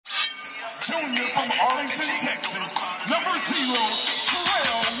Jr. from Arlington, Texas. Number 0,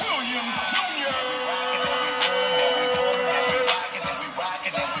 Terrell Williams Jr.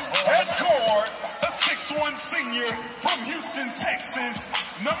 At guard, a 6'1" senior from Houston, Texas.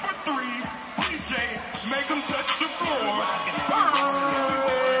 Number 3, PJ, make him touch the floor.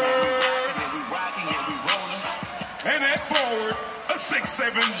 And at forward, a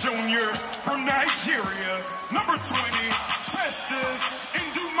 6'7" junior from Nigeria. Number 20, Festus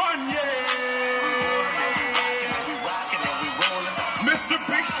Indumanye. Mr.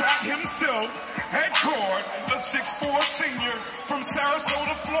 Big Shot himself at guard, a 6'4" senior from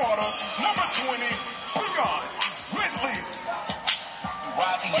Sarasota, Florida. Number 20, Beyond Whitley.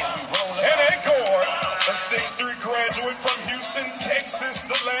 And at guard, a 6'3" graduate from Houston, Texas,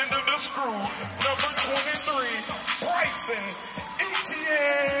 the land of the screw. Number 23, Bryson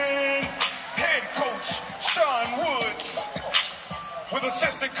Etienne. Head coach Sean Woods, with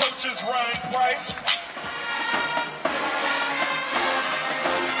assistant coaches Ryan Price